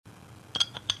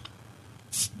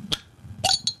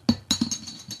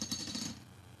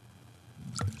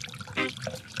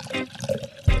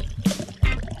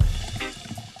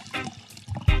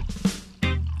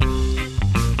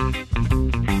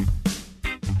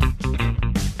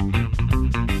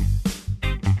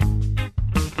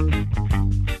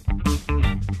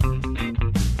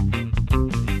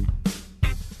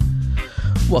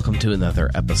Welcome to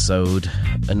another episode,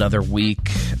 another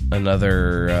week,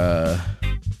 another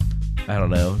I don't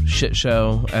know, shit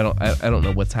show. I don't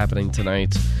know what's happening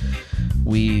tonight.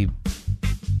 We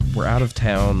were out of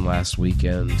town last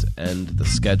weekend, and the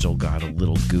schedule got a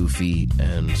little goofy,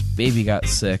 and baby got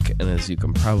sick, and as you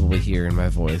can probably hear in my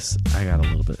voice, I got a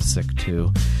little bit sick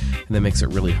too, and that makes it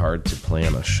really hard to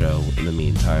plan a show in the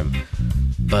meantime.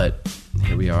 But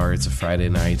here we are. It's a Friday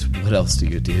night. What else do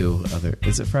you do?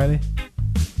 Is it Friday?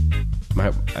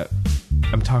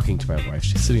 I'm talking to my wife.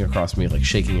 She's sitting across me, like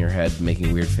shaking her head,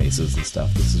 making weird faces and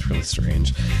stuff. This is really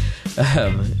strange.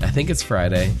 I think it's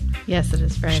Friday. Yes, it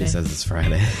is Friday. She says it's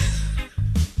Friday.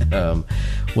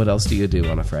 What else do you do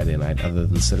on a Friday night other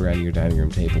than sit around your dining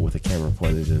room table with a camera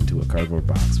pointed into a cardboard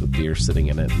box with beer sitting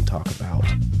in it and talk about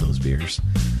those beers?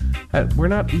 We're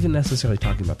not even necessarily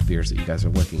talking about the beers that you guys are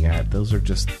looking at. Those are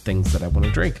just things that I want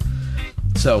to drink.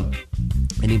 So,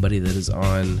 anybody that is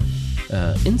on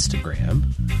Instagram,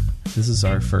 this is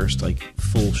our first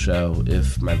full show,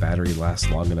 if my battery lasts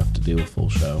long enough to do a full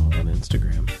show on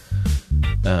Instagram.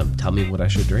 Tell me what I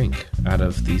should drink out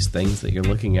of these things that you're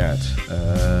looking at.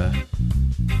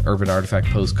 Urban Artifact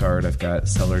Postcard, I've got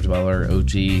Cellar Dweller,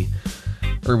 OG,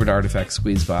 Urban Artifact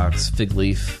Squeeze Box, Fig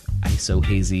Leaf, ISO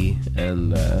Hazy,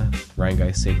 and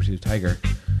Rhinegeist Sabertooth Tiger.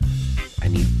 I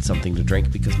need something to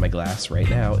drink because my glass right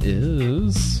now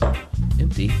is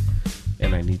empty,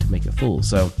 and I need to make it full.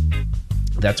 So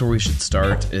that's where we should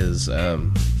start.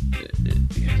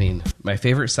 My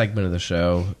favorite segment of the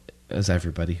show, as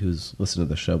everybody who's listened to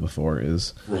the show before,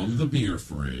 is From the Beer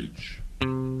Fridge.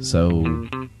 So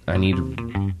I need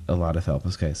a lot of help.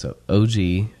 Okay, so OG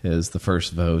is the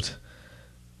first vote.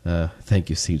 Thank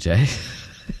you, CJ.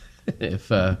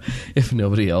 If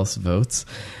nobody else votes,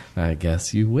 I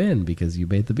guess you win because you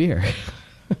made the beer.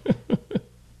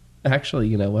 Actually,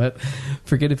 you know what?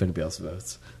 Forget if anybody else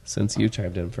votes. Since you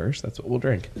chimed in first, that's what we'll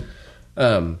drink.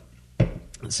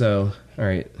 So, all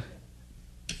right.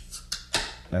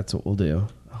 That's what we'll do.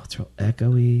 Oh, it's real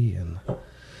echoey.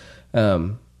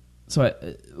 And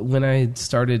when I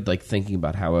started thinking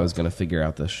about how I was going to figure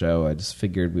out this show, I just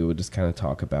figured we would just kind of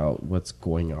talk about what's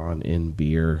going on in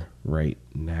beer right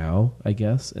now, I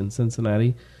guess, in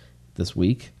Cincinnati this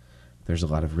week. There's a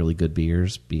lot of really good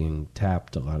beers being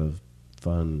tapped, a lot of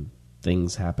fun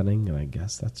things happening, and I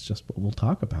guess that's just what we'll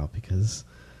talk about because,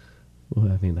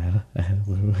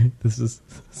 this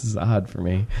is odd for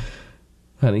me.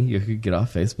 Honey, you could get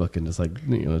off Facebook and just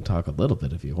talk a little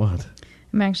bit if you want.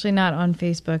 I'm actually not on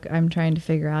Facebook. I'm trying to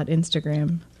figure out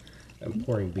Instagram. I'm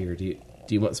pouring beer. Do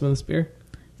you want some of this beer?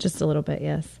 Just a little bit,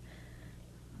 yes.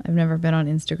 I've never been on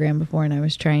Instagram before, and I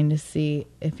was trying to see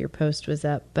if your post was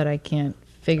up, but I can't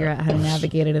figure out how to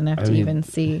navigate it enough to even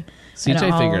see.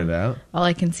 CJ figured it out. All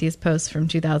I can see is posts from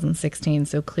 2016,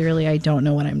 so clearly I don't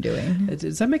know what I'm doing.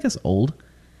 Does that make us old?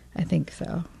 I think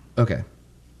so. Okay.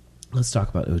 Let's talk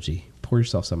about OG. Pour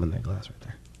yourself some in that glass right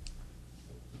there.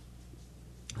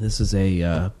 This is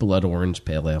a blood orange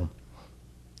pale ale.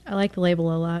 I like the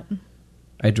label a lot.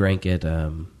 I drank it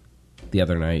the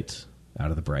other night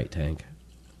out of the Bright tank.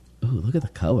 Ooh, look at the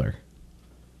color.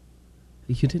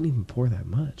 You didn't even pour that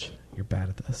much. You're bad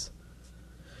at this.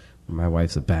 My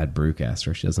wife's a bad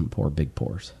brewcaster. She doesn't pour big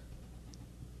pours.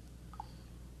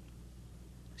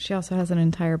 She also has an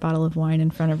entire bottle of wine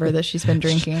in front of her that she's been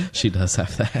drinking. She does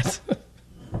have that.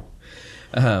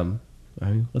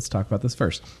 Let's talk about this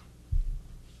first.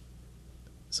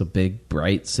 So big,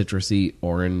 bright, citrusy,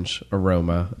 orange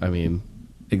aroma.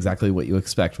 Exactly what you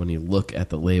expect when you look at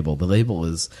the label. The label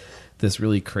is this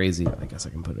really crazy... I guess I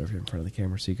can put it over here in front of the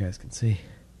camera so you guys can see.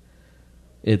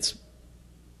 It's...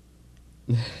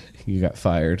 You got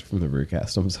fired from the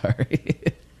brewcast. I'm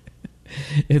sorry.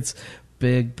 It's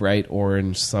big, bright,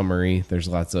 orange, summery. There's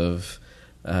lots of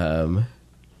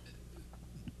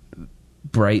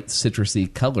bright,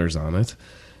 citrusy colors on it.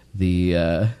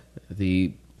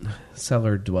 The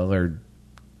Cellar Dweller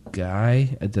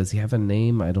guy, does he have a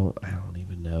name? I don't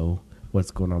even know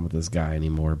what's going on with this guy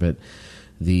anymore, but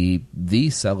the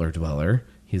Cellar Dweller,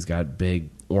 he's got big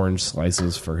orange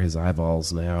slices for his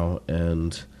eyeballs now,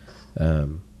 and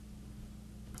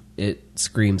it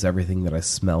screams everything that I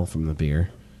smell from the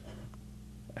beer.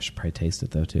 I should probably taste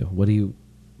it though too. What do you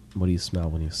smell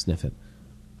when you sniff it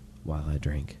while I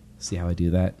drink? See how I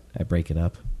do that? I break it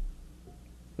up.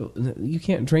 You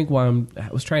can't drink while I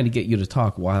was trying to get you to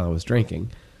talk while I was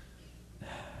drinking.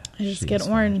 I just get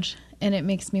orange, and it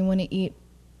makes me want to eat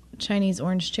Chinese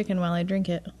orange chicken while I drink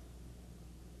it.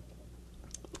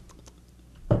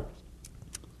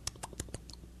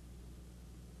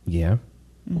 Yeah.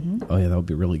 Mm-hmm. Oh yeah, that would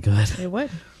be really good. It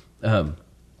would.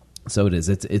 So it is.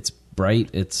 It's bright.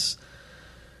 It's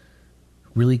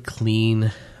really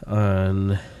clean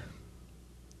on.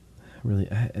 Really,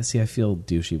 I feel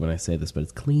douchey when I say this, but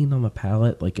it's clean on the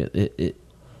palate. Like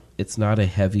it's not a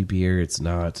heavy beer. It's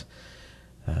not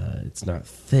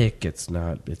thick. It's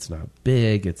not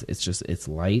big. It's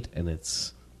light, and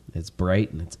it's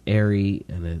bright, and it's airy,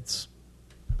 and it's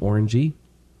orangey.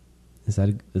 Is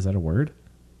that a word?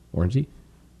 Orangey?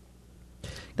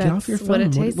 That's Get off your phone. what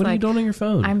it tastes what are you like. doing on your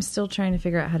phone? I'm still trying to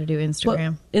figure out how to do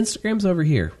Instagram. Look, Instagram's over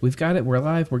here. We've got it. We're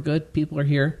live. We're good. People are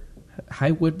here.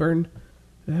 Hi, Woodburn.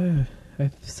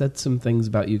 I've said some things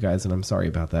about you guys, and I'm sorry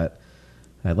about that.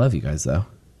 I love you guys, though.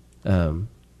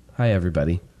 Hi,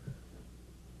 everybody.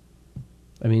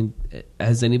 I mean,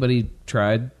 has anybody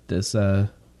tried this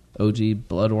OG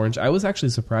Blood Orange? I was actually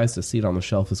surprised to see it on the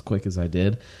shelf as quick as I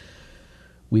did.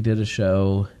 We did a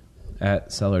show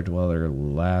at Cellar Dweller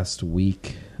last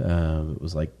week. It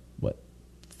was like, what,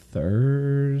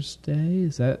 Thursday?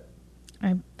 Is that?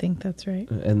 I think that's right.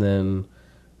 And then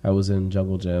I was in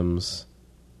Jungle Gems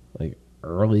like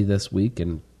early this week,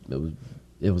 and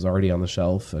it was already on the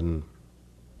shelf, and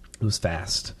it was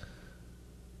fast.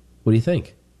 What do you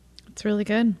think? It's really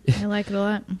good. I like it a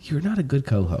lot. You're not a good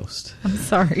co-host. I'm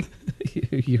sorry.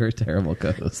 You're a terrible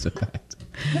co-host, in fact.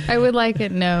 I would like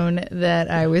it known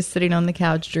that I was sitting on the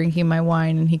couch drinking my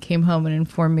wine, and he came home and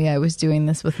informed me I was doing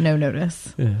this with no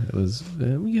notice. Yeah, it was.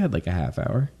 You had like a half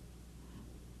hour.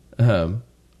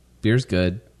 Beer's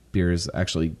good. Beer is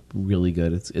actually really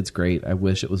good. It's great. I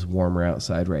wish it was warmer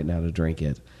outside right now to drink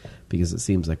it, because it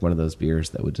seems like one of those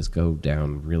beers that would just go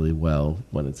down really well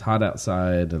when it's hot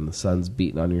outside and the sun's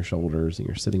beating on your shoulders and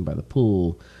you're sitting by the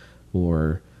pool,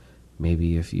 or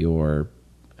maybe if you're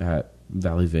at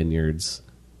Valley Vineyards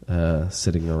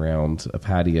sitting around a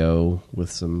patio with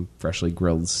some freshly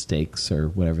grilled steaks or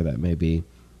whatever that may be.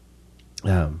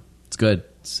 It's good.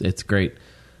 It's great.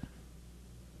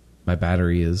 My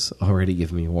battery is already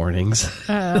giving me warnings.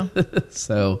 Uh-oh.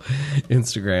 So,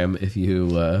 Instagram, if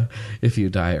you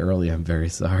die early, I'm very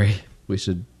sorry. We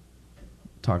should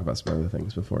talk about some other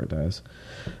things before it dies.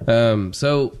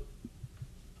 So,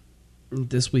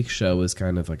 this week's show is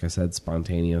kind of, like I said,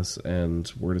 spontaneous,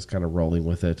 and we're just kind of rolling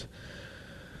with it.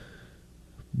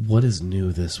 What is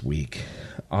new this week?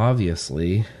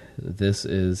 Obviously, this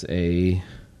is a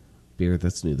beer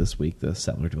that's new this week, the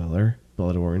Cellar Dweller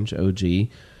Blood Orange OG.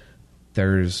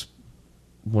 There's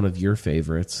one of your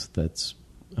favorites that's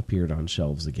appeared on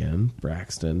shelves again.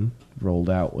 Braxton rolled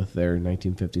out with their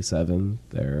 1957,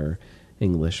 their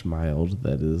English mild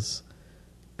that is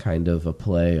kind of a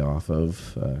play off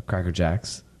of Cracker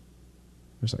Jacks.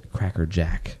 Or sorry, Cracker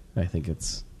Jack. I think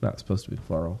it's not supposed to be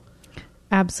plural.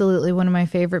 Absolutely one of my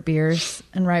favorite beers.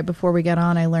 And right before we got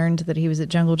on, I learned that he was at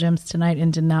Jungle Gems tonight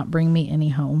and did not bring me any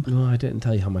home. Well, I didn't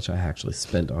tell you how much I actually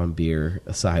spent on beer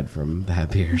aside from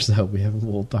that beer, so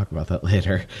we'll talk about that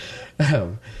later.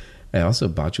 I also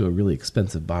bought you a really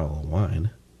expensive bottle of wine.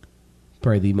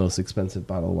 Probably the most expensive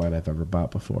bottle of wine I've ever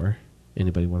bought before.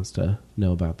 Anybody wants to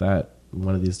know about that?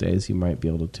 One of these days you might be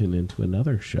able to tune into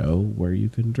another show where you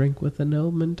can drink with a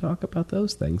gnome and talk about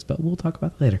those things, but we'll talk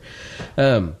about it later.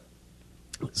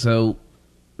 So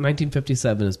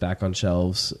 1957 is back on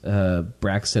shelves.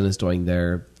 Braxton is doing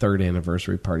their 3rd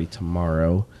anniversary party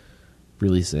tomorrow,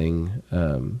 releasing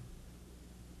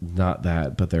not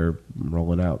that, but they're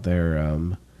rolling out their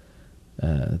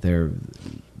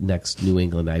next New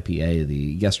England IPA, the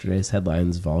Yesterday's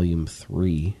Headlines Volume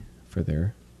 3, for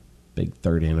their big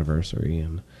 3rd anniversary,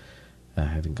 and I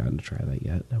haven't gotten to try that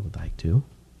yet. I would like to.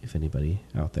 If anybody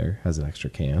out there has an extra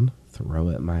can, throw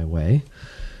it my way.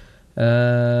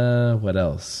 What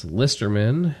else?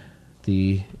 Listermann,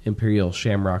 the Imperial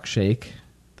Shamrock Shake,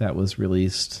 that was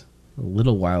released a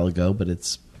little while ago, but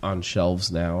it's on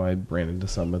shelves now. I ran into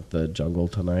some at the Jungle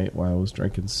tonight while I was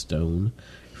drinking Stone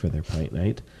for their pint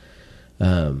night.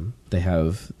 They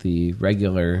have the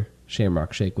regular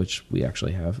Shamrock Shake, which we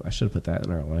actually have. I should have put that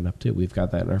in our lineup too. We've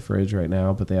got that in our fridge right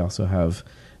now, but they also have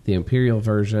the Imperial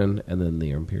version and then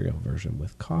the Imperial version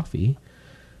with coffee,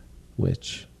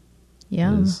 which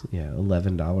Yum. is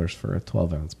 $11 for a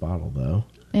 12-ounce bottle, though.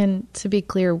 And to be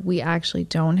clear, we actually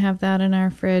don't have that in our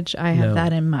fridge. I have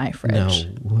that in my fridge.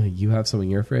 No, you have some in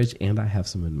your fridge, and I have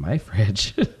some in my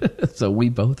fridge. So we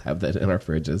both have that in our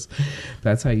fridges.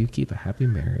 That's how you keep a happy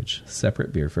marriage.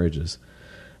 Separate beer fridges.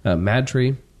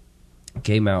 MadTree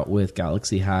came out with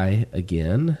Galaxy High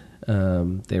again.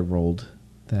 They rolled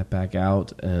that back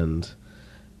out, and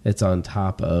it's on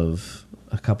top of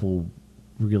a couple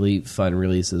really fun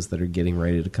releases that are getting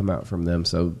ready to come out from them.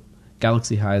 So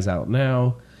Galaxy High is out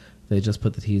now. They just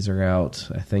put the teaser out,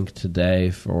 I think,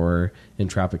 today for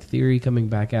Entropic Theory coming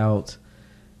back out.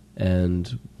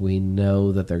 And we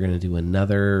know that they're going to do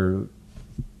another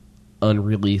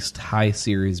unreleased high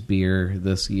series beer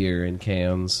this year in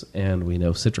cans, and we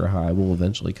know Citra High will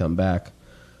eventually come back.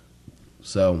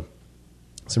 So,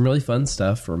 some really fun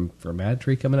stuff from Mad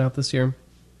Tree coming out this year.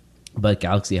 But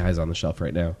Galaxy High is on the shelf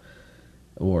right now.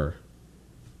 Or,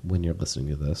 when you're listening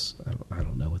to this, I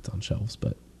don't know what's on shelves,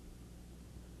 but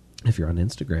if you're on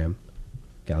Instagram,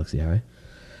 Galaxy High.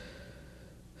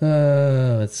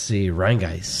 Let's see,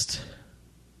 Rheingeist.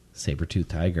 Saber-tooth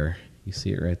tiger. You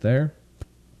see it right there.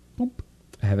 Boop.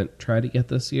 I haven't tried it yet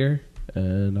this year,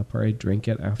 and I'll probably drink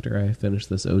it after I finish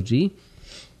this OG.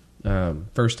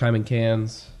 First time in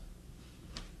cans.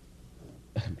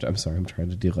 I'm sorry, I'm trying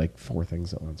to do like 4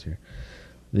 things at once here.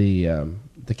 The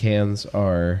cans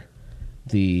are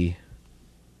the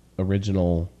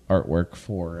original artwork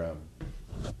for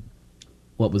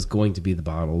what was going to be the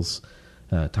bottles.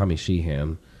 Tommy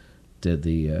Sheehan did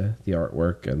the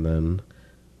artwork, and then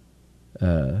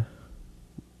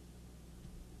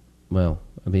well,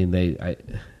 I mean, I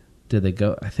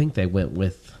think they went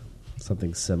with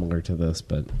something similar to this,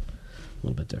 but a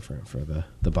little bit different for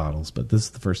the bottles. But this is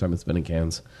the first time it's been in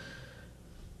cans.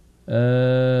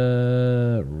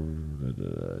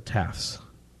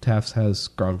 Taft's has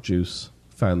Gronk Juice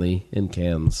finally in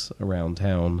cans around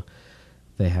town.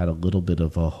 They had a little bit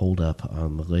of a hold up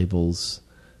on the labels.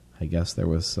 I guess there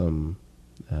was some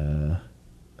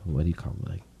what do you call it,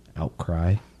 like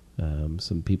outcry.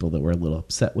 Some people that were a little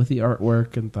upset with the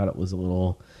artwork and thought it was a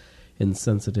little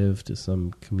insensitive to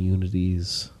some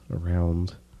communities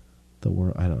around the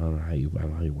world. I don't know how you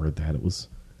word that. It was,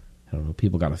 I don't know,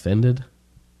 people got offended.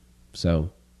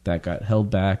 So that got held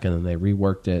back, and then they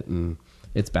reworked it, and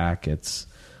it's back. It's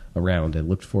around. I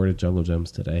looked for it at Jungle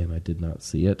Gems today, and I did not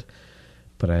see it,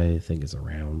 but I think it's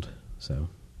around. So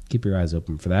keep your eyes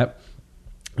open for that.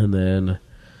 And then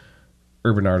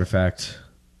Urban Artifact,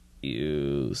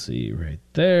 you see right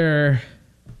there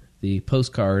the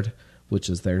Postcard, which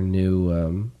is their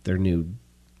new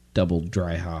double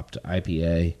dry hopped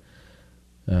IPA.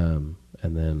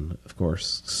 And then, of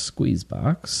course, Squeeze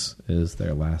Box is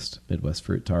their last Midwest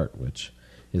Fruit Tart, which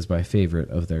is my favorite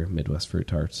of their Midwest Fruit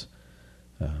Tarts.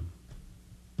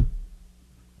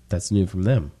 That's new from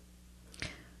them.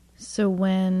 So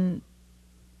when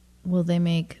will they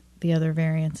make the other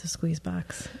variants of Squeeze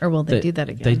Box? Or will they do that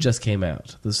again? They just came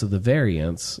out. So the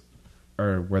variants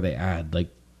are where they add like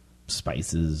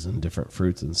spices and different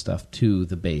fruits and stuff to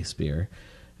the base beer.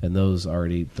 And those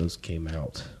came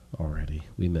out already.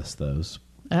 We missed those.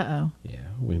 Uh-oh. Yeah,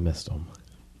 we missed them.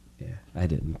 Yeah, I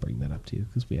didn't bring that up to you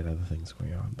because we had other things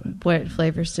going on. But what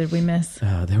flavors did we miss?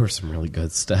 There were some really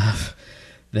good stuff.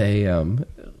 They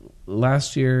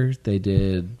last year they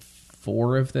did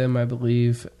 4 of them, I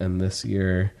believe, and this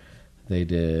year they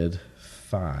did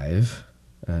 5.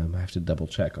 I have to double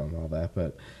check on all that,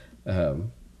 but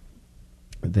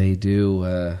they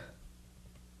do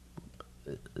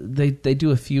they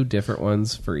do a few different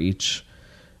ones for each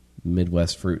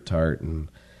Midwest Fruit Tart, and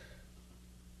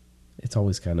it's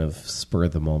always kind of spur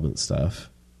of the moment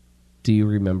stuff. Do you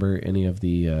remember any of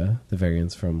the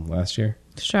variants from last year?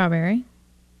 Strawberry.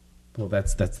 Well,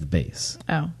 that's the base.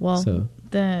 Oh, well, so,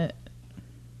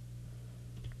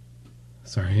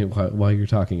 sorry, while you're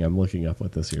talking, I'm looking up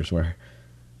what this year's were.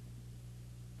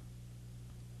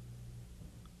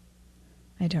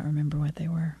 I don't remember what they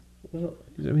were. Well,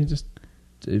 I mean, just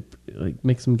like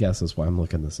make some guesses while I'm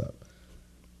looking this up.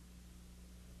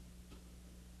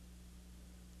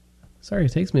 Sorry,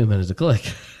 it takes me a minute to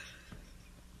click.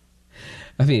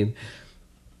 I mean,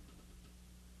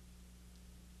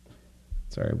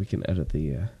 sorry, we can edit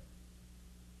the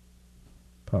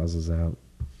pauses out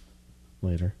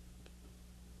later.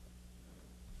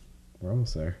 We're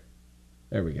almost there.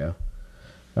 There we go.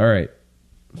 All right.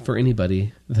 For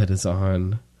anybody that is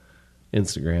on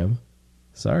Instagram,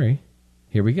 sorry,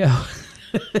 here we go.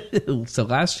 So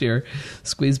last year,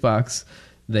 Squeeze Box,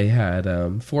 they had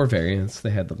 4 variants. They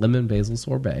had the lemon basil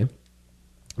sorbet.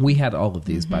 We had all of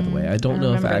these, by the way. I don't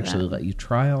know if I actually let you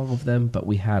try all of them, but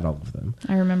we had all of them.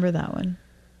 I remember that one.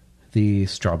 The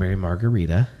strawberry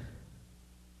margarita.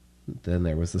 Then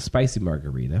there was the spicy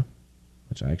margarita,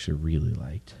 which I actually really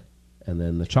liked. And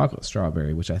then the chocolate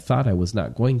strawberry, which I thought I was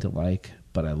not going to like,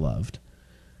 but I loved.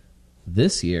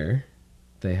 This year,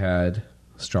 they had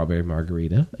strawberry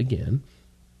margarita again.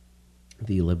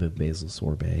 The lemon basil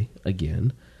sorbet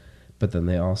again. But then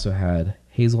they also had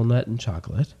hazelnut and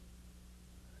chocolate.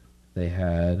 They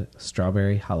had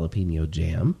strawberry jalapeno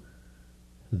jam.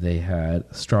 They had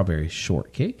strawberry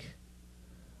shortcake.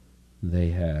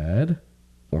 They had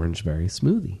orangeberry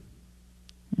smoothie.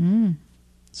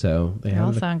 So they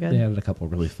all sound good. They added a couple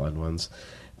of really fun ones.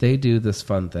 They do this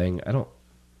fun thing. I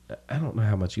I don't know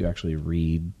how much you actually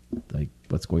read, like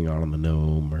what's going on in the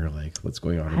gnome or like what's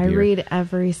going on in I beer. read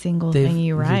every single thing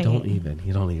you write. You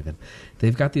don't even.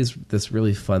 They've got this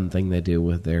really fun thing they do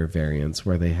with their variants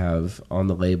where they have on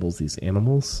the labels these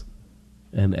animals,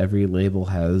 and every label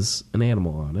has an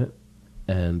animal on it,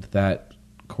 and that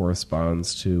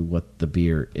corresponds to what the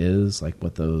beer is, like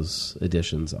what those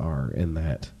additions are in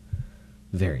that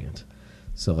variant.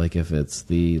 So like if it's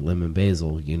the lemon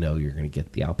basil, you know you're going to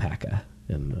get the alpaca.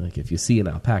 And like if you see an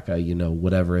alpaca, you know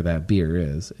whatever that beer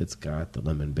is, it's got the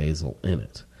lemon basil in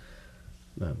it.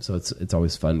 So it's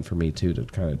always fun for me too to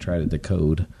kind of try to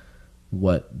decode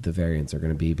what the variants are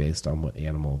going to be based on what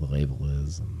animal the label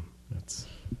is, and it's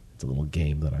a little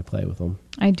game that I play with them.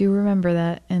 I do remember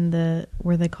that, and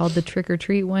were they called the trick or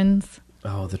treat ones?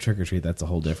 Oh, the trick or treat, that's a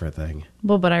whole different thing.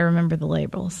 Well, but I remember the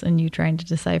labels and you trying to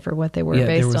decipher what they were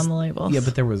based on the labels. Yeah,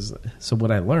 but so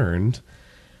what I learned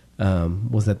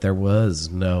was that there was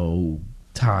no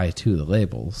tie to the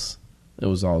labels. It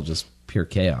was all just pure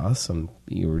chaos, and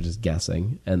you were just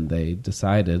guessing, and they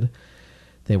decided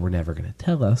they were never going to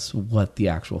tell us what the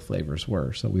actual flavors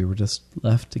were, so we were just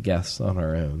left to guess on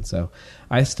our own. So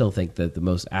I still think that the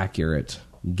most accurate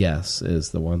guess is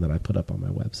the one that I put up on my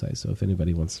website. So if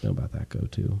anybody wants to know about that, go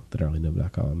to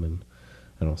thegnarlygnome.com and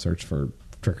I'll search for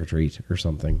trick or treat or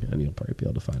something, and you'll probably be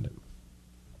able to find it.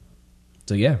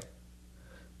 So yeah,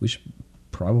 we should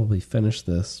probably finish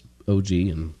this OG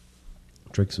and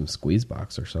drink some Squeeze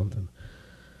Box or something.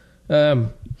 What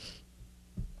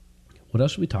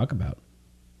else should we talk about?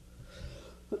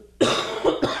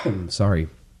 Sorry,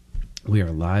 we are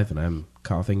live and I'm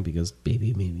coughing because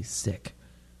baby made me sick.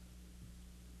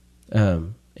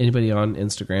 Anybody on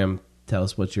Instagram, tell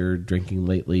us what you're drinking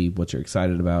lately, what you're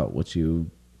excited about, what you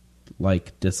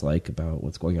like, dislike about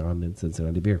what's going on in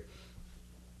Cincinnati beer.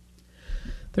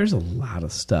 There's a lot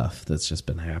of stuff that's just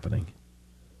been happening.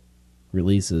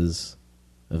 Releases,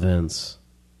 events.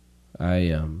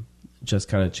 I just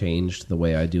kind of changed the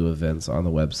way I do events on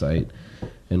the website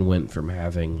and went from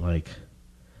having like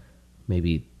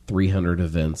maybe 300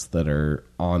 events that are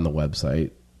on the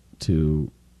website to,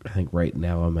 I think right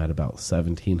now I'm at about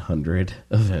 1,700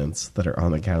 events that are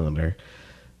on the calendar.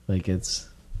 Like it's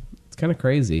kind of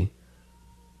crazy.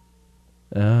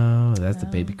 Oh, that's the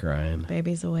baby crying.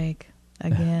 Baby's awake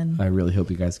again. I really hope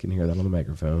you guys can hear that on the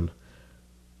microphone.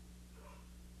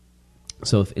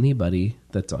 So if anybody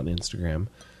that's on Instagram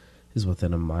is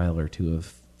within a mile or two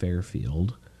of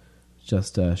Fairfield,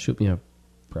 just shoot me a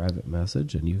private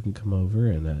message and you can come over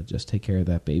and just take care of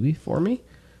that baby for me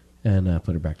and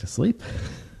put her back to sleep.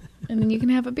 And then you can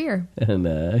have a beer. And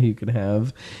you can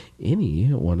have any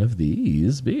one of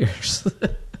these beers.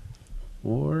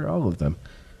 Or all of them.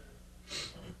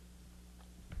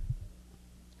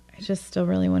 I just still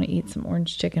really want to eat some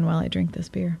orange chicken while I drink this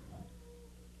beer.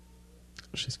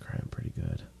 She's crying pretty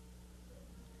good.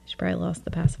 She probably lost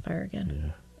the pacifier again.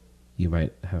 Yeah. You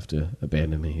might have to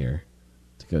abandon me here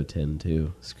to go tend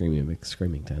to Screaming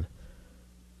McScreamington.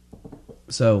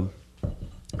 So,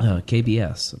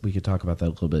 KBS, we could talk about that a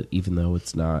little bit, even though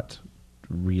it's not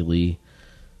really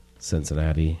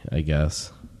Cincinnati, I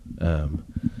guess.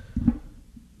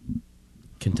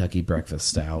 Kentucky Breakfast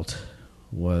Stout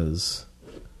was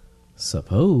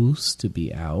supposed to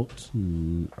be out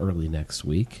early next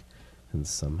week, and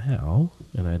somehow,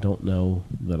 and I don't know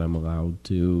that I'm allowed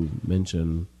to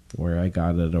mention where I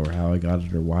got it or how I got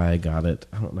it or why I got it.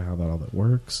 I don't know how all that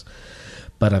works,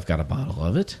 but I've got a bottle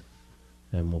of it,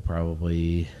 and we'll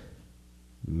probably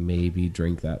maybe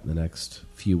drink that in the next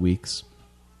few weeks.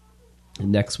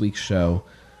 Next week's show,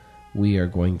 we are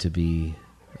going to be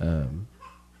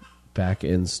back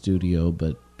in studio,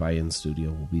 but by in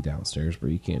studio, we'll be downstairs where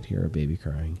you can't hear a baby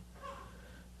crying.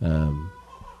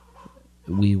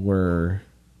 We were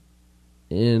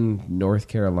in North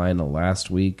Carolina last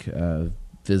week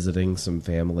visiting some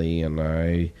family, and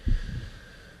I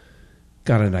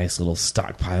got a nice little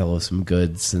stockpile of some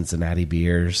good Cincinnati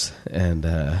beers and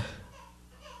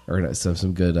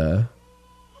some good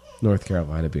North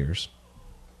Carolina beers,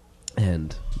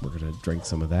 and we're gonna drink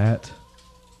some of that.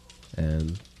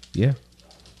 And yeah,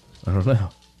 I don't know.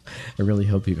 I really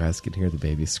hope you guys can hear the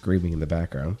baby screaming in the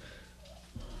background.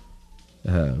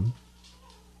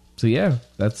 So yeah,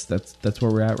 that's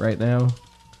where we're at right now.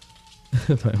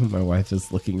 My wife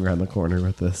is looking around the corner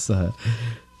with this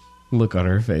look on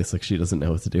her face like she doesn't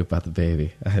know what to do about the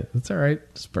baby. It's all right.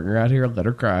 Just bring her out here, let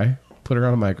her cry, put her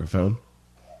on a microphone.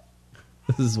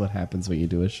 This is what happens when you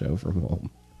do a show from home.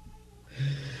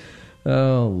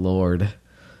 Oh Lord.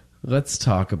 Let's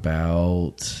talk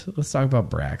about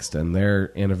Braxton.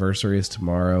 Their anniversary is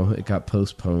tomorrow. It got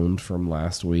postponed from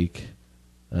last week.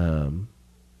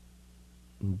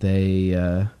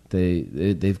 they've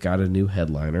got a new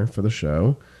headliner for the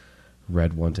show,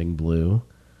 Red Wanting Blue,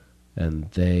 and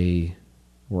they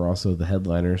were also the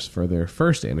headliners for their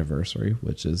first anniversary,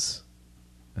 which is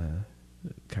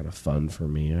kind of fun for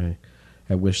me.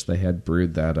 I wish they had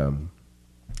brewed that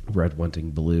Red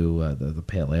Wanting Blue, the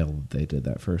pale ale that they did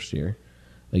that first year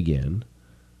again,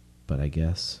 but I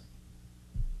guess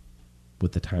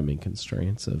with the timing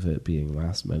constraints of it being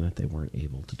last minute, they weren't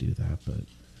able to do that, but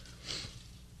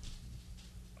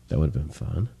that would have been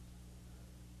fun.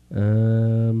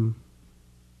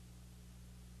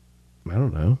 I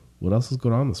don't know. What else is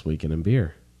going on this weekend in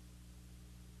beer?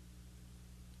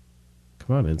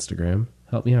 Come on, Instagram.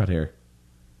 Help me out here.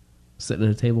 Sitting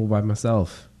at a table by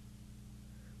myself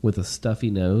with a stuffy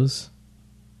nose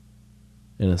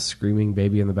and a screaming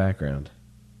baby in the background.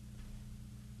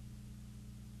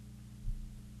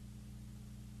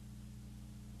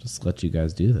 Just let you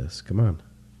guys do this. Come on.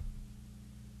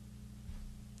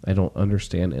 I don't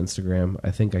understand Instagram.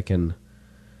 I think I can...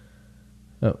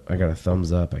 Oh, I got a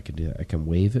thumbs up. I can do that. I can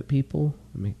wave at people.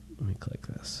 Let me click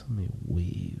this. Let me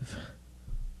wave.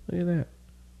 Look at that.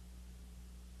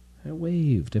 I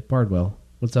waved at Bardwell.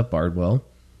 What's up, Bardwell?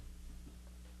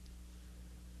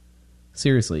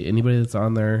 Seriously, anybody that's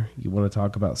on there, you want to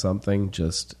talk about something,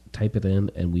 just type it in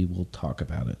and we will talk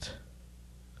about it.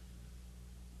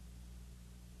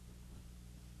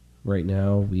 Right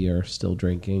now, we are still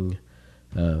drinking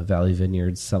Valley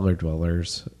Vineyards Cellar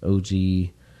Dwellers OG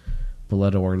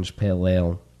Blood Orange Pale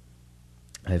Ale.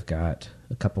 I've got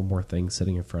a couple more things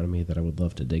sitting in front of me that I would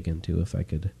love to dig into if I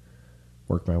could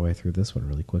work my way through this one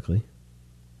really quickly.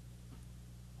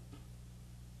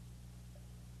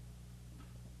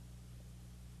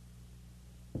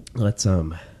 Let's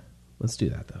do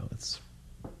that though.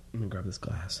 Let me grab this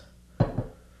glass.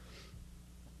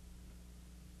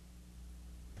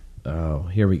 Oh,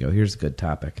 here we go. Here's a good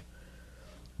topic.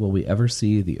 Will we ever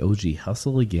see the OG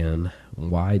Hustle again?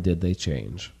 Why did they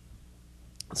change?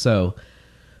 So,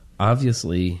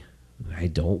 obviously, I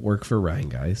don't work for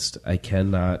Rhinegeist. I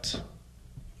cannot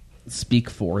speak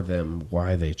for them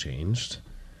why they changed.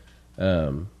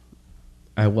 I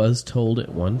was told at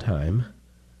one time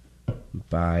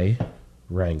by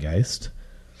Rhinegeist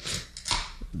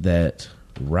that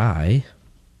rye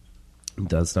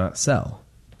does not sell.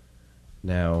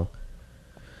 Now,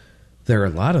 there are a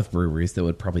lot of breweries that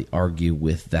would probably argue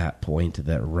with that point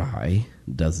that rye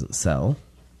doesn't sell.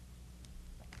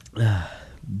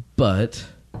 But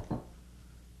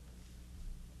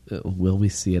will we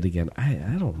see it again? I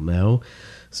don't know.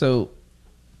 So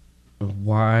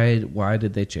why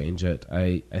did they change it?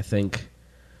 I think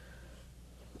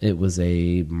it was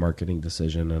a marketing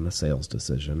decision and a sales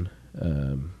decision.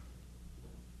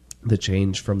 The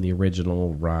change from the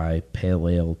original rye pale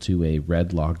ale to a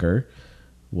red lager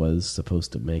was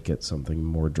supposed to make it something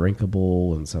more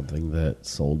drinkable and something that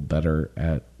sold better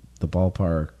at the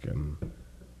ballpark, and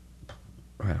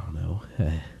I don't know,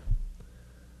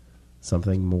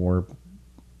 something more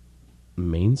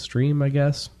mainstream, I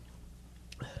guess.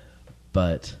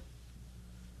 But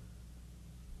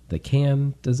the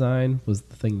can design was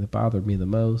the thing that bothered me the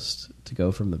most, to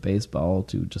go from the baseball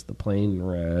to just the plain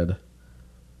red.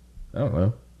 I don't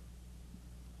know.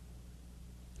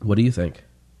 What do you think?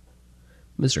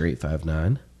 Mr.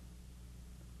 859.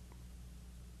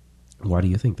 Why do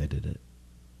you think they did it?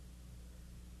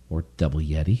 Or Double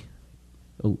Yeti?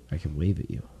 Oh, I can wave at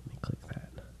you. Let me click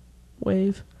that.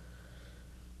 Wave.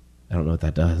 I don't know what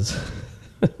that does.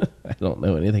 I don't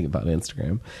know anything about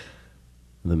Instagram.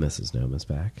 The Mrs. Gnome is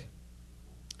back.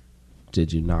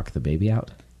 Did you knock the baby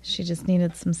out? She just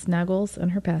needed some snuggles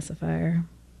and her pacifier.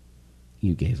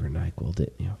 You gave her NyQuil,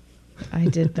 didn't you? I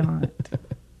did not.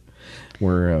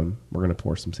 We're gonna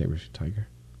pour some Sabertooth Tiger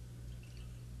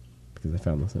because I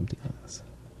found this empty glass.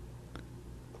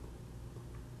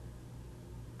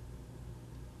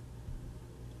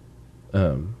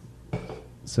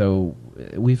 So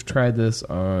we've tried this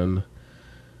on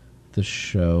the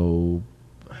show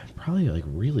probably like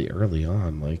really early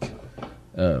on, like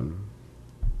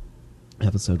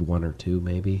episode 1 or 2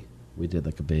 maybe. We did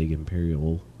like a big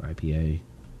Imperial IPA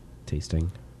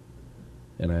tasting,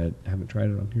 and I haven't tried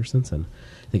it on here since then.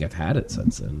 I think I've had it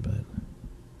since then, but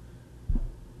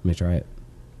let me try it.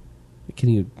 Can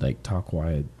you like talk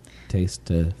why it tastes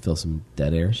to fill some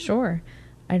dead air? Sure.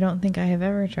 I don't think I have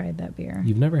ever tried that beer.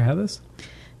 You've never had this?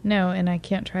 No, and I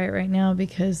can't try it right now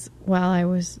because while I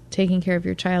was taking care of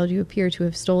your child, you appear to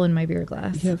have stolen my beer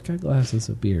glass. Yeah, I've got glasses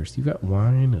of beers. You've got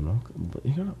wine and all.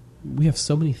 We have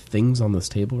so many things on this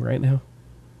table right now.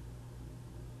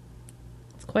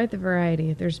 It's quite the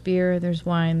variety. There's beer, there's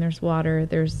wine, there's water,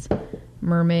 there's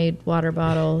mermaid water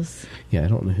bottles. Yeah, I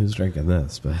don't know who's drinking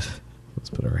this, but let's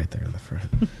put it right there in the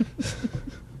front.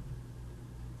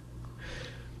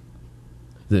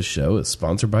 This show is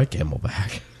sponsored by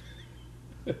Camelback.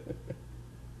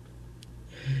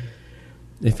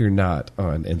 If you're not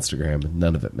on Instagram,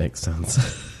 none of it makes sense.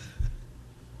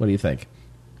 What do you think?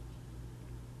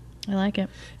 I like it.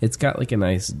 It's got like a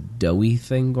nice doughy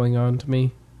thing going on to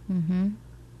me. Mm-hmm.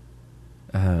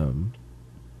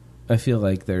 I feel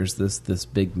like there's this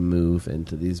big move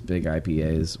into these big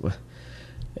IPAs.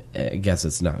 I guess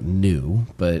it's not new,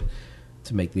 but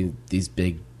to make these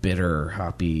big, bitter,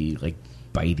 hoppy, like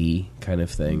bitey kind of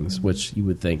things, which you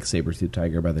would think Sabertooth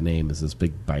Tiger by the name is this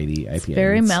big bitey IPA. It's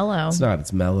very mellow. It's not.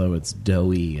 It's mellow. It's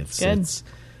doughy. It's good.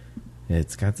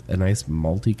 It's got a nice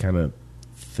malty kind of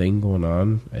thing going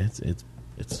on. It's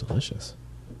delicious.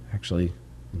 Actually,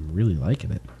 I'm really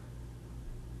liking it.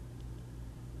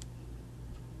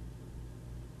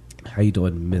 How you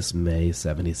doing, Miss May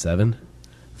 77?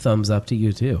 Thumbs up to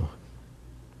you too.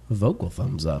 Vocal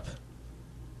thumbs up.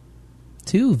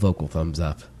 2 vocal thumbs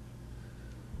up.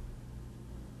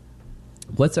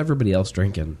 What's everybody else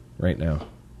drinking right now?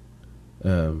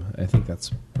 I think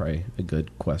that's probably a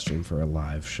good question for a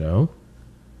live show.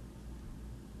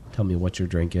 Tell me what you're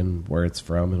drinking, where it's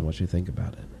from, and what you think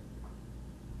about it.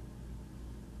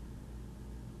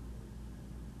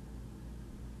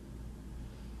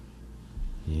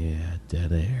 Yeah,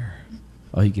 dead air.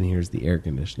 All you can hear is the air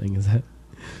conditioning. Is that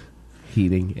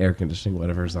heating, air conditioning,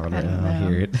 whatever's on right now? I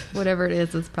hear it. Whatever it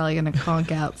is, it's probably going to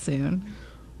conk out soon.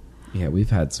 Yeah, we've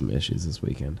had some issues this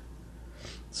weekend.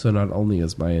 So not only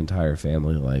is my entire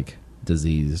family like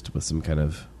diseased with some kind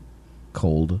of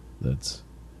cold that's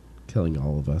killing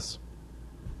all of us,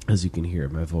 as you can hear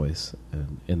in my voice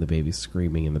and the baby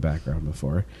screaming in the background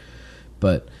before,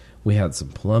 but we had some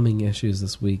plumbing issues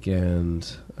this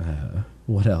weekend.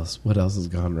 What else has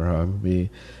gone wrong? We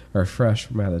are fresh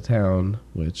from out of town,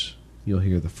 which you'll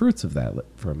hear the fruits of that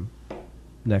from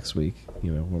next week,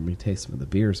 when we taste some of the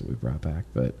beers that we brought back.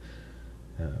 But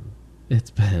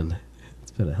it's been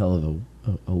a hell of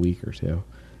a week or two.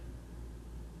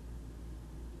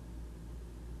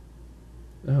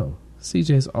 Oh,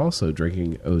 CJ's also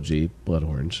drinking OG Blood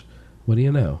Orange. What do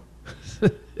you know?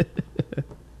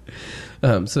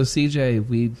 So CJ,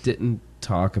 we didn't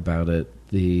talk about it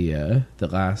the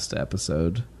last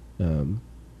episode,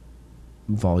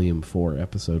 Volume 4,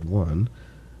 Episode 1,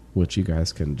 which you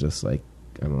guys can just I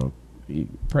don't know, you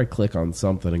probably click on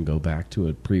something and go back to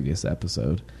a previous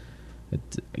episode. I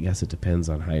guess it depends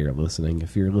on how you're listening.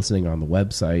 If you're listening on the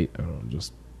website,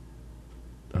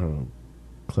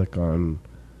 click on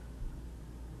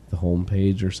the home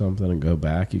page or something and go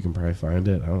back. You can probably find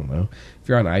it. I don't know. If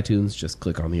you're on iTunes, just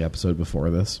click on the episode before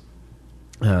this.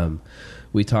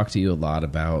 We talked to you a lot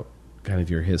about kind of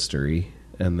your history,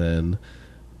 and then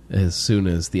as soon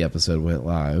as the episode went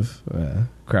live,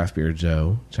 Craft Beer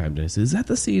Joe chimed in and said, "Is that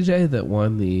the CJ that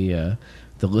won the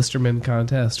Listerman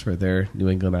contest for their New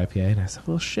England IPA?" And I said,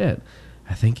 "Well, shit,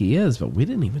 I think he is, but we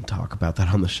didn't even talk about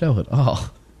that on the show at all."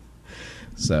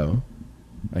 So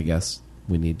I guess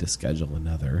we need to schedule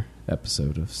another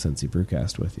episode of Cincy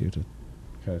Brewcast with you to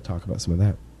kind of talk about some of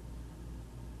that.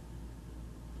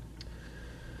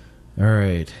 All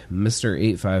right, Mr.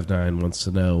 859 wants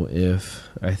to know if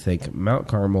I think Mount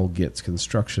Carmel gets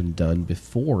construction done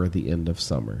before the end of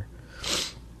summer.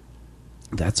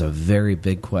 That's a very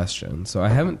big question. So I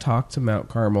haven't talked to Mount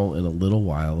Carmel in a little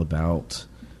while about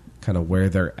kind of where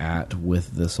they're at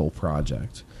with this whole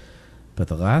project. But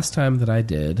the last time that I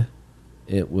did,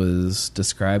 it was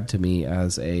described to me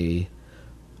as a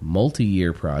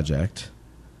multi-year project.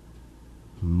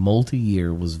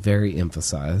 Multi-year was very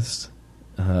emphasized.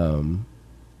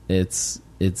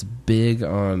 It's big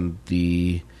on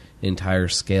the entire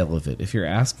scale of it. If you're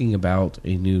asking about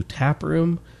a new tap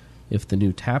room, if the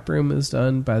new tap room is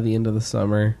done by the end of the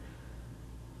summer,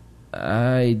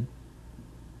 I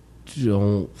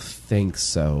don't think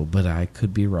so, but I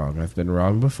could be wrong. I've been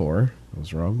wrong before. I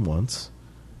was wrong once.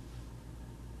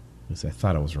 At least I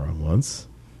thought I was wrong once,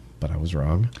 but I was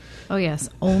wrong. Oh yes,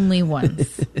 only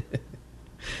once.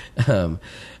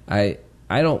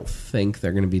 I don't think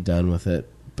they're going to be done with it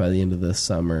by the end of this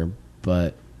summer,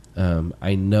 but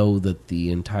I know that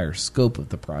the entire scope of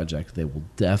the project, they will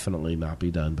definitely not be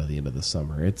done by the end of the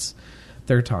summer.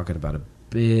 They're talking about a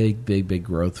big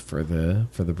growth for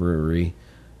the brewery.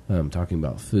 Talking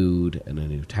about food and a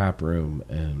new tap room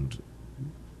and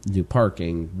new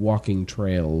parking, walking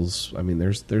trails. I mean,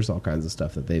 there's all kinds of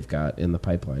stuff that they've got in the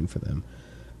pipeline for them.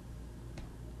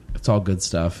 It's all good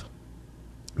stuff,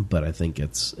 but I think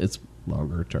it's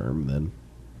longer term than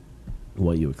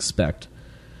what you expect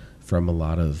from a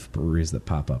lot of breweries that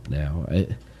pop up now.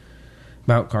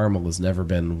 Mount Carmel has never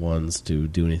been ones to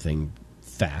do anything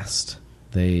fast.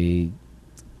 They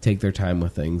take their time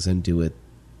with things and do it,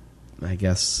 I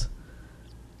guess,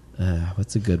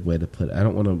 what's a good way to put it? I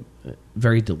don't want to...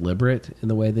 Very deliberate in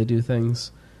the way they do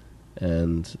things.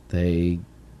 And they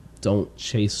don't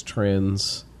chase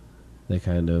trends. They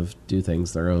kind of do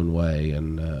things their own way.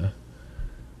 And I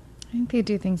think they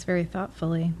do things very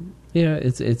thoughtfully. yeah,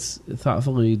 it's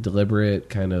thoughtfully deliberate,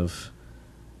 kind of...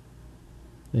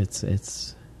 It's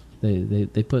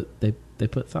they put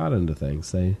thought into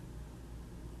things. They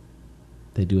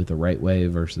do it the right way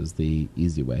versus the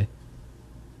easy way.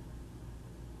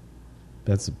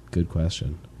 That's a good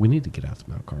question. We need to get out to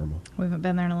Mount Carmel. We haven't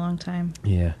been there in a long time.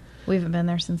 Yeah, We haven't been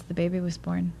there since the baby was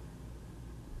born.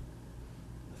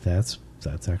 that's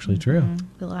actually true.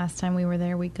 The last time we were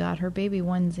there, we got her baby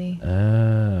onesie.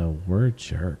 We're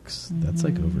jerks. That's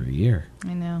like over a year.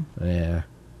 I know. Yeah.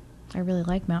 I really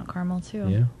like Mount Carmel, too.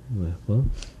 Yeah. Well,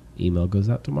 email goes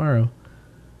out tomorrow.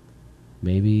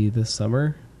 Maybe this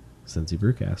summer, Cincy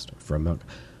Brewcast from Mount.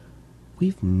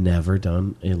 We've never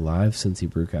done a live Cincy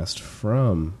Brewcast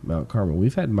from Mount Carmel.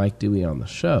 We've had Mike Dewey on the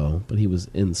show, but he was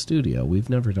in studio. We've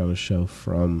never done a show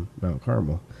from Mount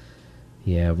Carmel.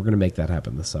 Yeah, we're going to make that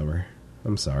happen this summer.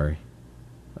 I'm sorry.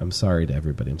 I'm sorry to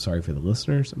everybody. I'm sorry for the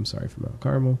listeners. I'm sorry for Mount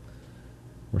Carmel.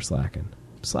 We're slacking.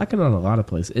 Slacking on a lot of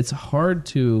places. It's hard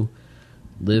to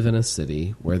live in a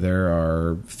city where there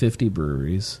are 50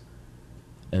 breweries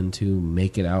and to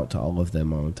make it out to all of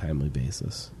them on a timely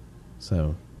basis.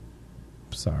 So,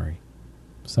 sorry.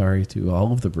 Sorry to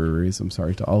all of the breweries. I'm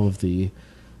sorry to all of the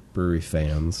brewery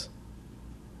fans.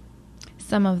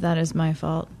 Some of that is my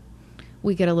fault.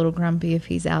 We get a little grumpy if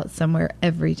he's out somewhere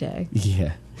every day.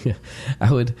 Yeah.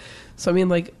 I would... So, I mean,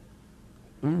 like,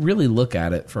 really look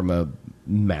at it from a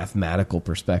mathematical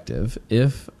perspective.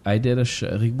 If I did a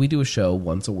show... Like, we do a show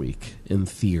once a week, in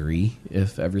theory,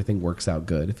 if everything works out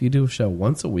good. If you do a show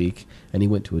once a week and you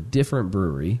went to a different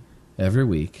brewery every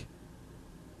week,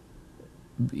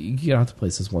 you get out to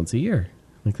places once a year.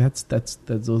 Like, that's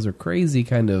those are crazy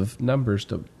kind of numbers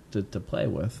to play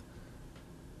with.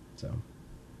 So,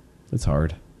 it's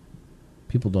hard.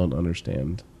 People don't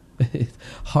understand.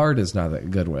 Hard is not a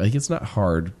good word. Like, it's not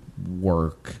hard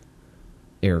work,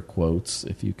 air quotes,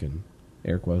 if you can,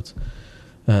 air quotes,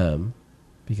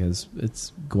 because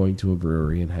it's going to a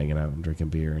brewery and hanging out and drinking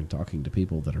beer and talking to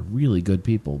people that are really good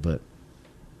people. But,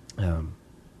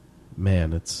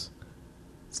 man, it's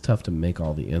tough to make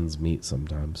all the ends meet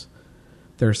sometimes.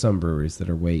 There are some breweries that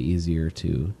are way easier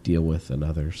to deal with than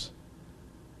others.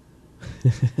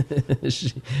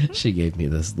 she gave me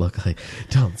this look like,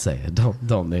 don't say it,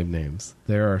 don't name names.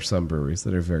 There are some breweries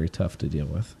that are very tough to deal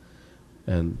with,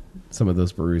 and some of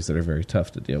those breweries that are very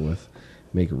tough to deal with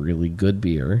make really good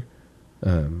beer,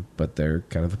 but they're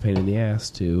kind of a pain in the ass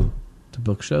to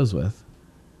book shows with.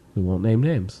 We won't name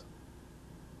names.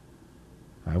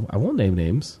 I won't name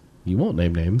names. You won't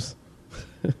name names.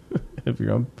 If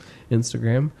you're on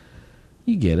Instagram,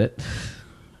 you get it.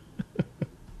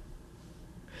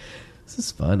 This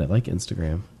is fun. I like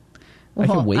Instagram. Well,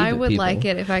 I can wave at would people. like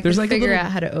it if I There's could like a figure little-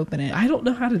 out how to open it. I don't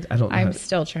know how to. I'm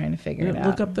still trying to figure it out.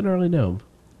 Look up the Gnarly Gnome.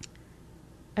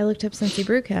 I looked up Cincy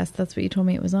Brewcast. That's what you told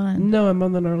me it was on. No, I'm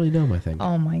on the Gnarly Gnome, I think.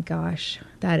 Oh my gosh.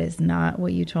 That is not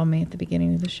what you told me at the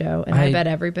beginning of the show. And I bet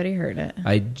everybody heard it.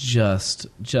 I just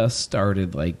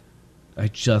started, like, I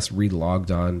just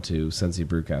re-logged on to Cincy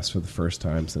Brewcast for the first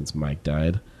time since Mike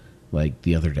died, like,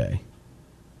 the other day.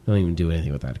 I don't even do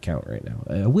anything with that account right now.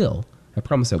 I will. I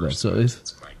promise I will. So if,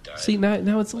 see,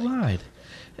 now it's lied.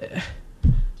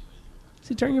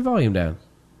 See, turn your volume down.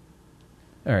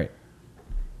 All right.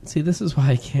 See, this is why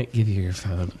I can't give you your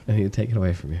phone. I need to take it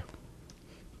away from you.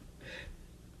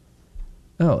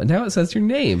 Oh, and now it says your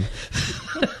name.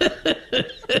 I'm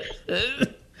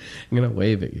going to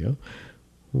wave at you.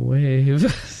 Wave.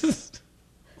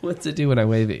 What's it do when I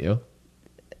wave at you?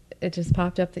 It just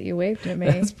popped up that you waved at me.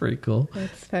 That's pretty cool.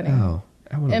 That's funny. Oh,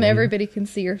 I want to And wave. everybody can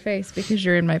see your face because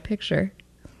you're in my picture.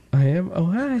 I am? Oh,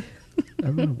 hi.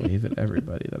 I'm going to wave at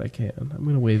everybody that I can. I'm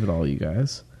going to wave at all you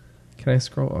guys. Can I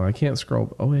scroll? Oh, I can't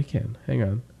scroll. Oh, I can. Hang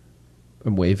on.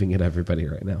 I'm waving at everybody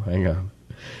right now. Hang on.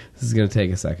 This is going to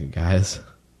take a second, guys.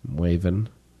 I'm waving.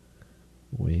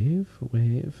 Wave.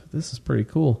 This is pretty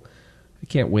cool. I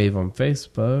can't wave on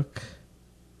Facebook.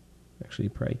 Actually, you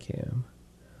probably can.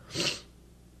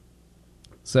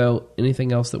 So,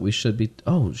 anything else that we should be...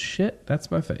 Oh, shit. That's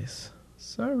my face.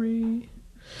 Sorry.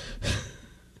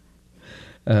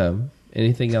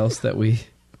 Anything else that we...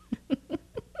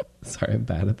 Sorry, I'm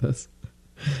bad at this.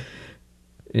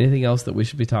 Anything else that we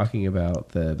should be talking about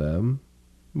that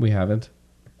we haven't?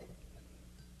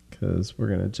 because we're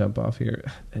going to jump off here.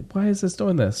 Why is this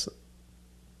doing this?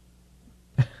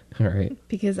 All right.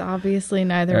 Because obviously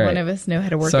neither All right. one of us know how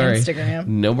to work Sorry. Instagram.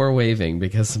 No more waving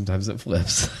because sometimes it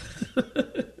flips.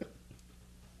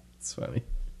 It's funny.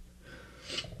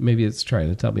 Maybe it's trying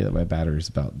to tell me that my battery's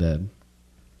about dead.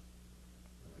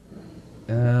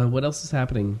 What else is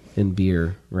happening in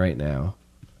beer right now?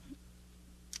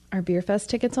 Are Beer Fest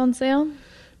tickets on sale?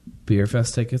 Beer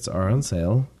Fest tickets are on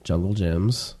sale. Jungle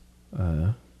Gyms.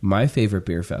 My favorite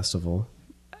beer festival.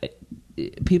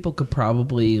 People could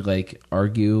probably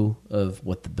argue of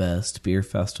what the best beer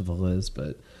festival is,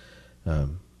 but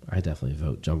I definitely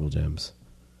vote Jungle Gyms.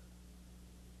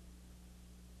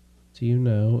 Do you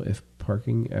know if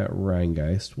parking at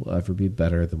Rheingeist will ever be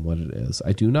better than what it is?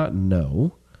 I do not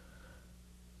know.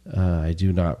 I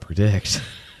do not predict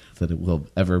that it will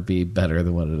ever be better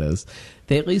than what it is.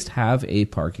 They at least have a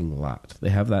parking lot. They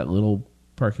have that little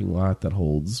parking lot that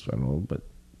holds, I don't know, but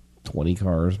 20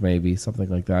 cars maybe, something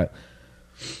like that.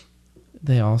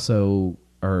 They also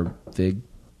are big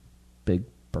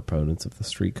proponents of the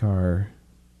streetcar,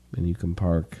 and you can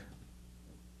park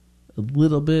a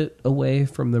little bit away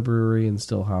from the brewery and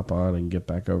still hop on and get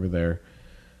back over there.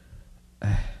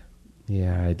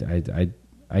 Yeah,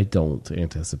 I don't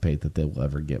anticipate that they will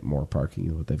ever get more parking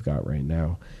than what they've got right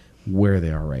now, where they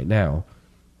are right now.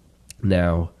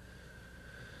 Now,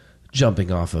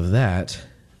 jumping off of that,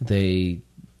 they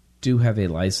do have a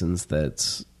license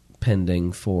that's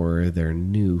pending for their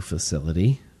new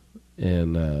facility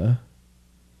in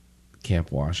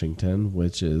Camp Washington,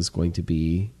 which is going to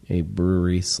be a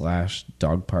brewery /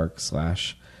 dog park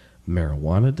 /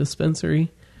 marijuana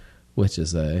dispensary, which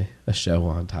is a show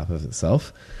on top of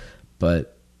itself.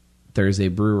 But there's a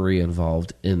brewery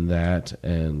involved in that,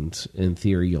 and in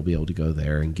theory, you'll be able to go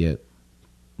there and get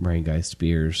Rheingeist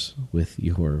beers with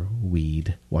your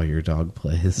weed while your dog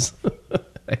plays,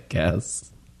 I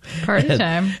guess. Party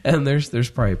time. And there's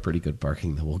probably pretty good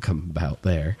parking that will come about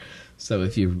there. So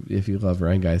if you love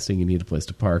Rheingeist and you need a place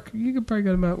to park, you could probably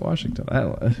go to Mount Washington, I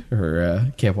don't know,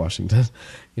 or Camp Washington.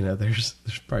 You know, there's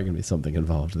probably gonna be something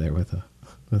involved there with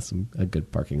a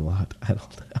good parking lot. I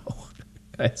don't know.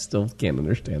 I still can't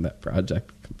understand that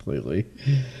project completely.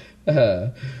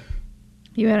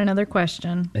 You had another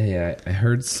question. Yeah, I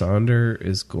heard Sonder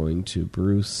is going to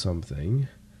brew something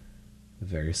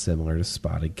very similar to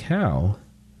Spotted Cow.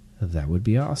 That would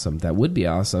be awesome. That would be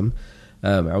awesome.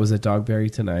 I was at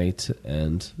Dogberry tonight,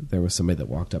 and there was somebody that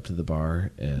walked up to the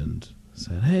bar and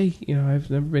said, "Hey, I've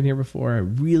never been here before. I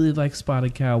really like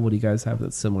Spotted Cow. What do you guys have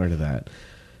that's similar to that?"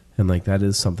 And that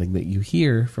is something that you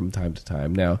hear from time to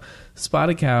time. Now,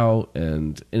 Spotted Cow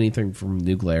and anything from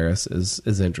New Glarus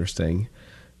is interesting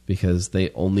because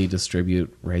they only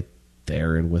distribute right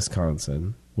there in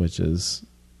Wisconsin, which is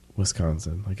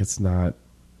Wisconsin. It's not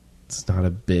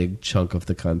a big chunk of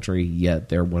the country, yet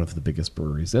they're one of the biggest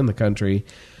breweries in the country.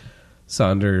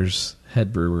 Sonder's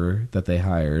head brewer that they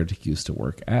hired used to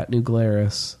work at New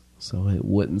Glarus, so it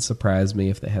wouldn't surprise me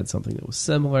if they had something that was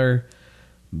similar,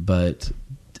 but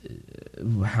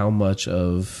how much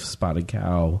of Spotted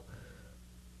Cow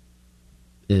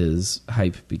is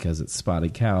hype because it's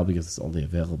Spotted Cow because it's only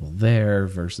available there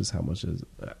versus how much is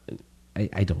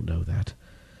I don't know that.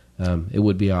 It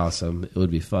would be awesome. It would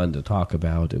be fun to talk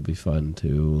about. It would be fun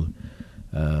to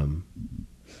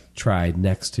try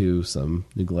next to some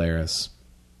New Glarus.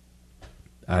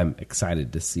 I'm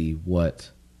excited to see what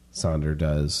Sonder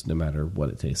does, no matter what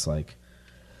it tastes like,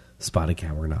 Spotted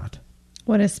Cow or not.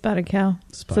 What is Spotted Cow?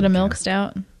 Is it a milk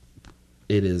stout?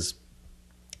 It is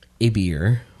a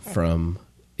beer from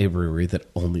a brewery that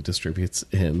only distributes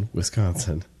in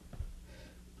Wisconsin.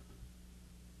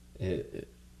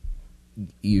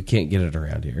 You can't get it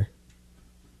around here.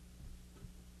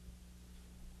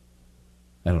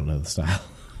 I don't know the style.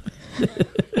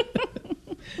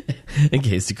 In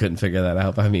case you couldn't figure that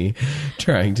out by me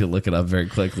trying to look it up very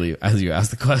quickly as you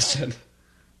asked the question.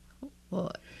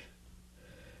 Well,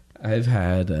 I've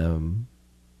had,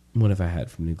 what have I had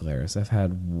from New Glarus? I've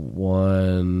had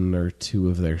 1 or 2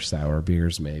 of their sour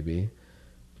beers, maybe.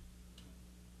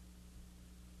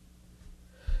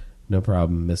 No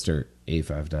problem, Mr.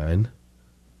 859.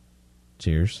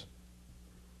 Cheers.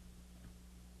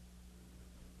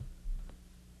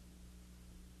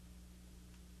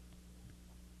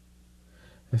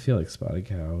 I feel like Spotted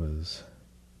Cow is...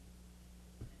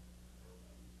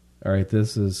 All right,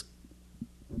 this is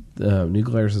New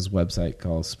Glarus' website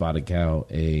calls Spotted Cow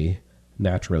a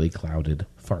naturally clouded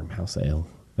farmhouse ale.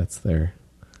 That's their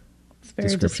it's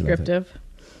very descriptive.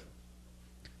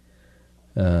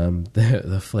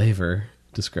 The flavor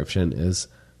description is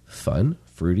fun,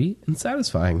 fruity, and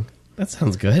satisfying. That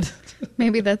sounds good.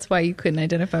 Maybe that's why you couldn't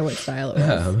identify what style it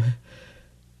was.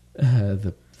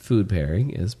 The food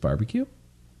pairing is barbecue,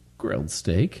 grilled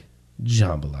steak,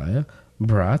 jambalaya,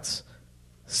 brats,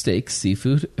 steak,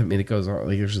 seafood. I mean, it goes on.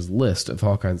 Like, there's this list of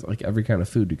all kinds, like every kind of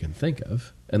food you can think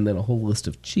of. And then a whole list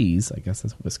of cheese. I guess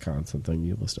that's a Wisconsin thing.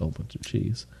 You list a whole bunch of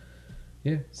cheese.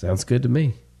 Yeah, sounds good to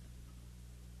me.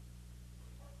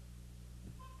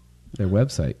 Their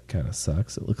website kind of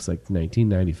sucks. It looks like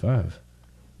 1995.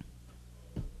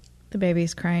 The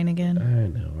baby's crying again. I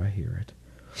know, I hear it.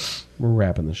 We're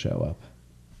wrapping the show up.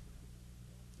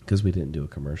 Because we didn't do a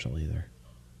commercial either.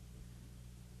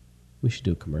 We should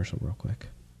do a commercial real quick.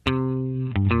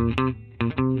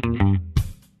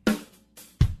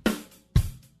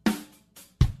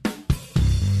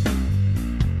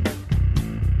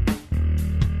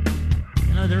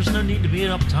 There's no need to be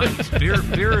uptight.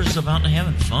 Beer is about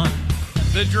having fun.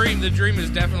 The dream is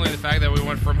definitely the fact that we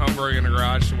went from home brewing in a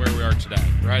garage to where we are today,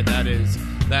 right? That is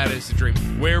the dream.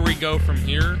 Where we go from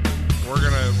here, we're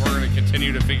gonna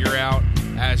continue to figure out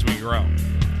as we grow.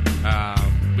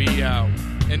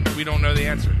 And we don't know the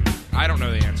answer. I don't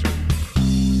know the answer.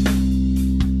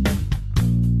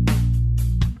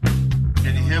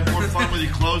 Can you have more fun with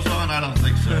your clothes on? I don't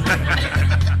think so.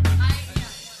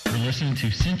 You're listening to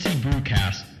Cincy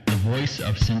Brewcast, the voice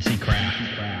of Cincy Craft.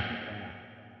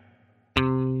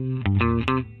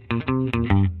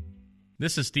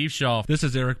 This is Steve Shaw. This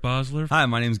is Eric Bosler. Hi,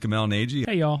 my name is Gamal Nagy.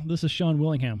 Hey, y'all. This is Sean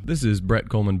Willingham. This is Brett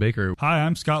Coleman Baker. Hi,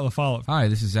 I'm Scott LaFollette. Hi,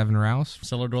 this is Evan Rouse.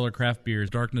 Cellar Dweller Craft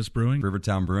Beers. Darkness Brewing.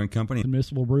 Rivertown Brewing Company.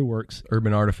 Municipal Brew Works.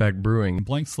 Urban Artifact Brewing.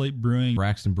 Blank Slate Brewing.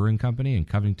 Braxton Brewing Company in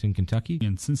Covington, Kentucky.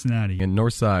 In Cincinnati. In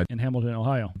Northside. In Hamilton,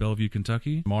 Ohio. Bellevue,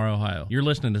 Kentucky. Lamar, Ohio. You're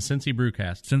listening to Cincy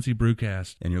Brewcast. Cincy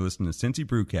Brewcast. And you're listening to Cincy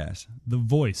Brewcast. The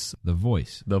voice. The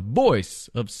voice. The voice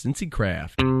of Cincy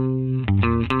Craft.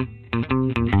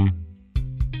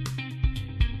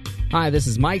 Hi, this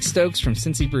is Mike Stokes from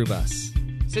Cincy Brew Bus.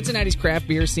 Cincinnati's craft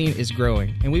beer scene is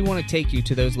growing, and we want to take you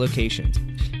to those locations.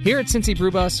 Here at Cincy Brew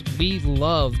Bus, we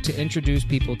love to introduce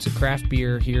people to craft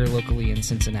beer here locally in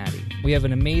Cincinnati. We have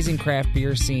an amazing craft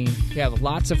beer scene. We have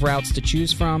lots of routes to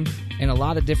choose from and a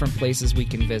lot of different places we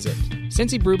can visit.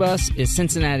 Cincy Brew Bus is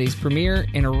Cincinnati's premier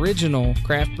and original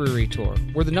craft brewery tour.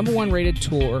 We're the #1 rated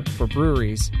tour for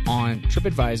breweries on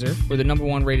TripAdvisor. We're the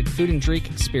 #1 rated food and drink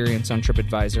experience on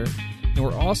TripAdvisor. And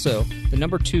we're also the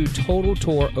 #2 total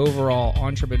tour overall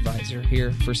on TripAdvisor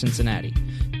here for Cincinnati.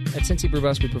 At Cincy Brew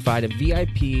Bus, we provide a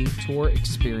VIP tour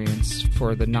experience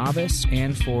for the novice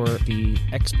and for the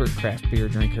expert craft beer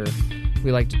drinker.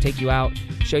 We like to take you out,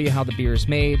 show you how the beer is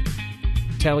made,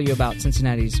 tell you about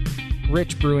Cincinnati's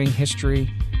rich brewing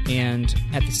history, and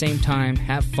at the same time,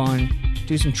 have fun,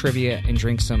 do some trivia, and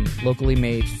drink some locally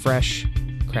made, fresh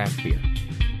craft beer.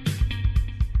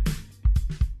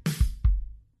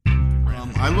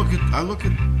 I look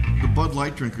at the Bud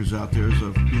Light drinkers out there as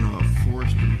a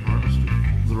forest to be harvested.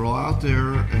 They're all out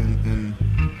there and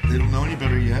they don't know any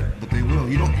better yet, but they will.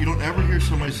 You don't ever hear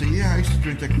somebody say, "Yeah, I used to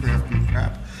drink that craft beer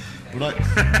crap," but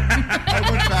I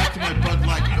went back to my Bud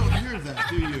Light. You don't hear that,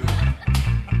 do you?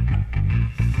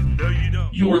 No, you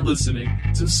don't. You're listening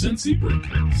to Cincy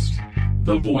Brewcast,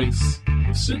 the voice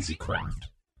of Cincy Craft.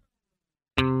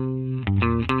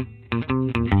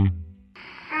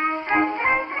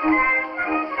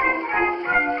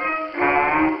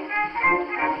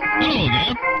 Hello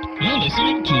there. You're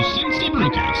listening to Cincy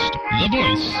Brewcast, the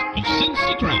voice of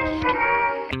Cincy Craft.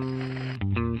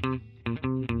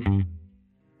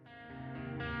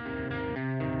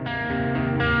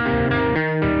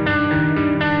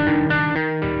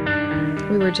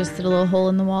 We were just at a little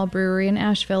hole-in-the-wall brewery in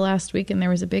Asheville last week, and there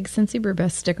was a big Cincy Brew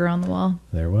Bus sticker on the wall.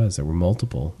 There were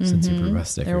multiple Cincy Brew Bus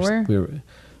stickers. There were. We were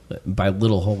by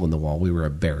little hole in the wall. We were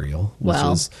a Burial, which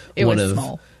is it one was of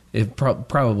small.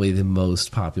 Probably the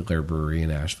most popular brewery in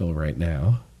Asheville right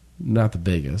now. Not the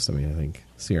biggest. I mean, I think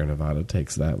Sierra Nevada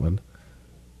takes that one.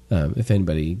 If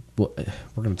anybody, we're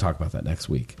going to talk about that next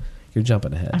week. You're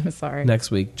jumping ahead. I'm sorry.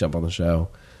 Next week, jump on the show.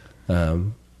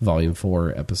 Volume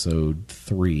 4, Episode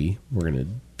 3. We're going to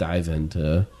dive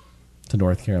into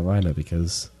North Carolina,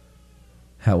 because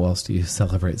how else do you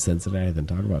celebrate Cincinnati than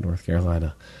talk about North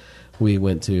Carolina? We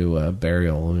went to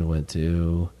Burial, and we went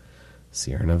to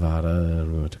Sierra Nevada,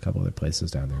 and we went to a couple other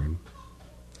places down there in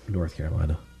North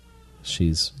Carolina.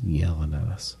 She's yelling at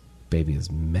us. Baby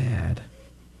is mad.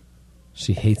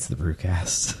 She hates the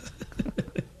Brewcast.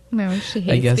 No, she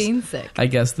hates being sick. I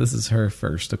guess this is her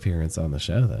first appearance on the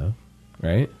show, though,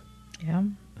 right? Yeah.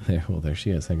 There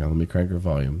she is. Hang on, let me crank her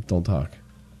volume. Don't talk.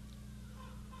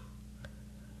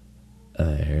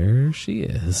 There she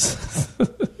is.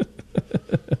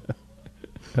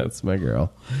 That's my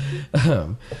girl.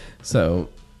 So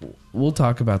we'll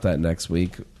talk about that next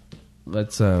week.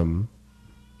 Let's go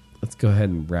ahead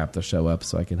and wrap the show up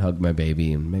so I can hug my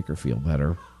baby and make her feel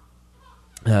better.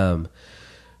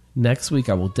 Next week,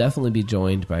 I will definitely be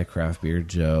joined by Craft Beer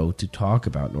Joe to talk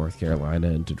about North Carolina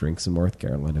and to drink some North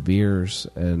Carolina beers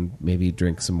and maybe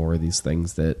drink some more of these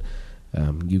things that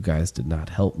you guys did not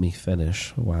help me finish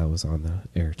while I was on the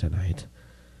air tonight.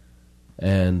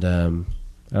 And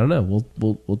I don't know.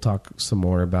 We'll talk some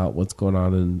more about what's going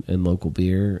on in local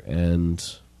beer and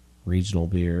regional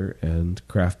beer and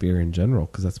craft beer in general,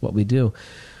 because that's what we do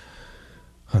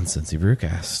on Cincy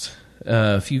Brewcast.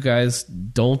 If you guys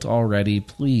don't already,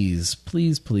 please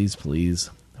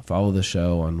follow the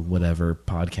show on whatever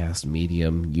podcast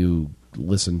medium you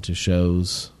listen to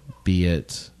shows, be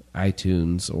it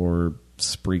iTunes or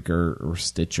Spreaker or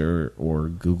Stitcher or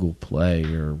Google Play,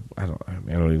 or I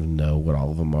don't even know what all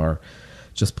of them are.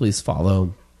 Just please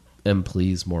follow, and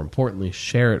please, more importantly,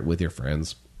 share it with your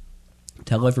friends.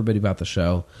 Tell everybody about the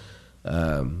show.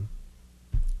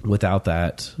 Without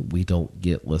that, we don't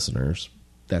get listeners.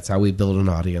 That's how we build an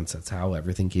audience. That's how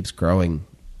everything keeps growing.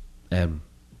 And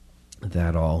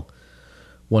that all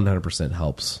 100%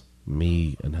 helps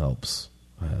me and helps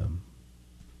I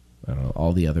don't know,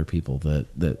 all the other people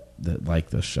that like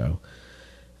this show.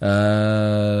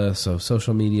 So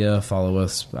social media, follow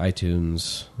us,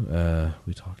 iTunes.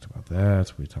 We talked about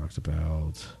that. We talked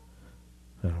about,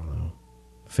 I don't know,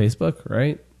 Facebook,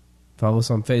 right? Follow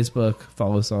us on Facebook.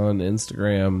 Follow us on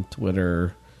Instagram,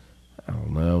 Twitter. I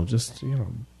don't know. Just,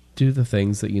 do the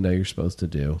things that you know you're supposed to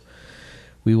do.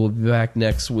 We will be back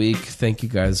next week. Thank you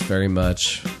guys very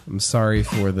much. I'm sorry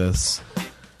for this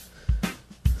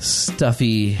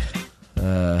stuffy,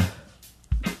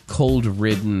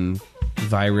 cold-ridden,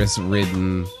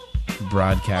 virus-ridden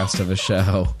broadcast of a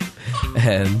show.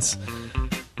 And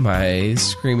my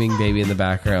screaming baby in the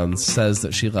background says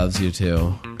that she loves you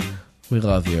too. We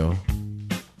love you.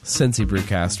 Cincy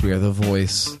Brewcast, we are the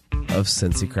voice of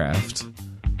Cincy Craft.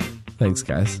 Thanks,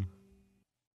 guys.